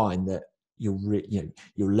 you'll find that you'll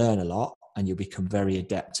learn a lot and you'll become very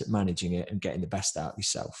adept at managing it and getting the best out of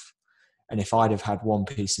yourself. And if I'd have had one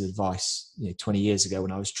piece of advice, 20 years ago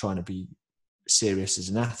when I was trying to be serious as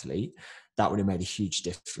an athlete, that would have made a huge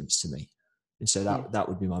difference to me. And so that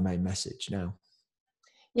would be my main message now.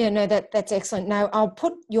 Yeah, no, that's excellent. Now, I'll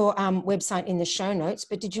put your website in the show notes,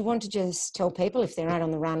 but did you want to just tell people, if they're out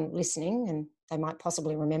on the run listening and they might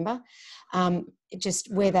possibly remember, just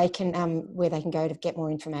where they can go to get more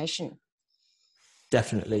information?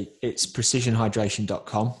 Definitely. It's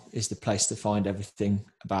precisionhydration.com is the place to find everything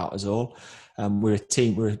about us all. We're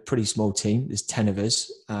a pretty small team. There's 10 of us,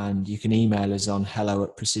 and you can email us on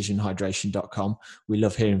hello@precisionhydration.com. We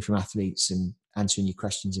love hearing from athletes and answering your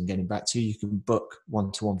questions and getting back to you. You can book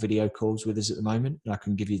one-to-one video calls with us at the moment, and I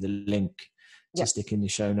can give you the link to stick in the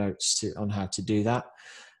show notes on how to do that.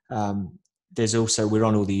 There's also, we're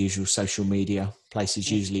on all the usual social media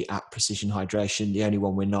places, usually at Precision Hydration. The only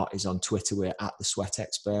one we're not is on Twitter. We're at the Sweat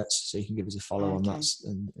Experts. So you can give us a follow on that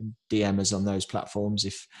and DM us on those platforms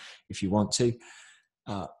if you want to.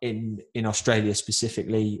 In Australia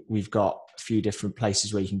specifically, we've got a few different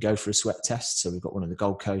places where you can go for a sweat test. So we've got one on the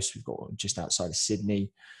Gold Coast. We've got one just outside of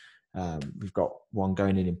Sydney. We've got one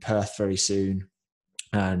going in Perth very soon.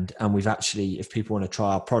 And we've actually, if people want to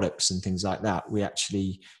try our products and things like that, we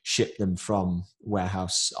actually ship them from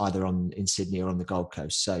warehouse either in Sydney or on the Gold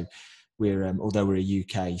Coast. So we're, although we're a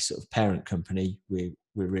UK sort of parent company, we're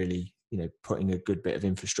really, putting a good bit of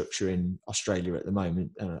infrastructure in Australia at the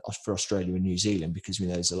moment, for Australia and New Zealand, because we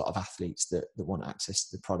know there's a lot of athletes that want access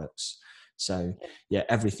to the products. So yeah,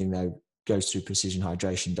 everything though goes through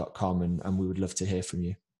precisionhydration.com, and we would love to hear from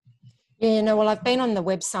you. Yeah, well, I've been on the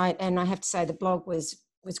website, and I have to say the blog was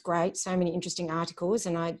great. So many interesting articles,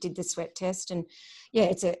 and I did the sweat test, and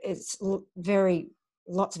yeah, it's very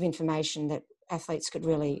lots of information that athletes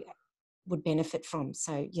would benefit from.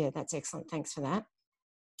 So yeah, that's excellent. Thanks for that.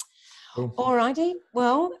 Cool. All righty.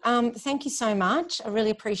 Well, thank you so much. I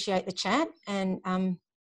really appreciate the chat, and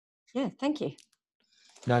thank you.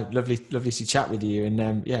 No, lovely to chat with you,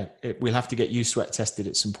 and we'll have to get you sweat tested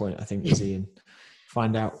at some point, I think, Izzy, and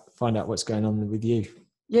find out what's going on with you.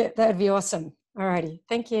 Yeah, that'd be awesome. All righty.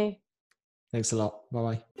 Thank you. Thanks a lot.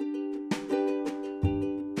 Bye-bye.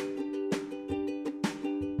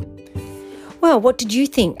 Well, what did you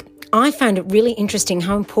think? I found it really interesting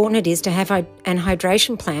how important it is to have an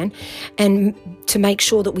hydration plan and to make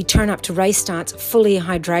sure that we turn up to race starts fully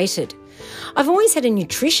hydrated. I've always had a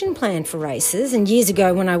nutrition plan for races, and years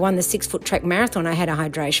ago when I won the 6-foot track marathon, I had a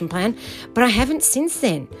hydration plan, but I haven't since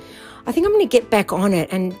then. I think I'm going to get back on it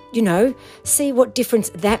and, see what difference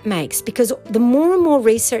that makes, because the more and more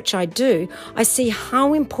research I do, I see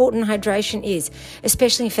how important hydration is,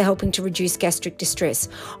 especially for helping to reduce gastric distress.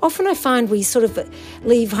 Often I find we sort of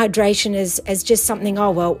leave hydration as just something,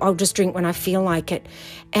 I'll just drink when I feel like it.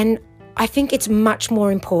 And I think it's much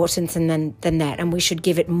more important than that, and we should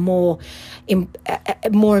give it more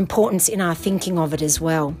importance in our thinking of it as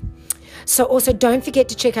well. So also don't forget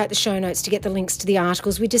to check out the show notes to get the links to the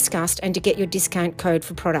articles we discussed and to get your discount code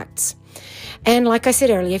for products. And like I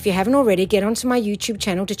said earlier, if you haven't already, get onto my YouTube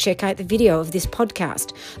channel to check out the video of this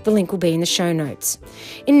podcast. The link will be in the show notes.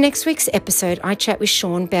 In next week's episode, I chat with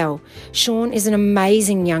Sean Bell. Sean is an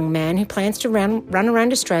amazing young man who plans to run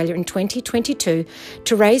around Australia in 2022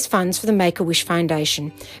 to raise funds for the Make-A-Wish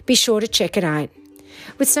Foundation. Be sure to check it out.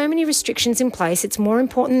 With so many restrictions in place, it's more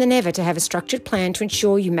important than ever to have a structured plan to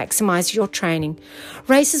ensure you maximise your training.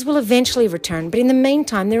 Races will eventually return, but in the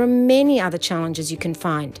meantime, there are many other challenges you can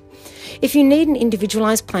find. If you need an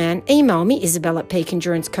individualised plan, email me,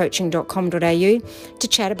 isabel@peakendurancecoaching.com.au, to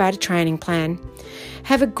chat about a training plan.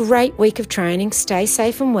 Have a great week of training, stay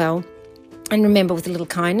safe and well, and remember, with a little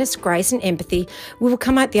kindness, grace and empathy, we will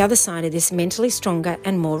come out the other side of this mentally stronger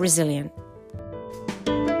and more resilient.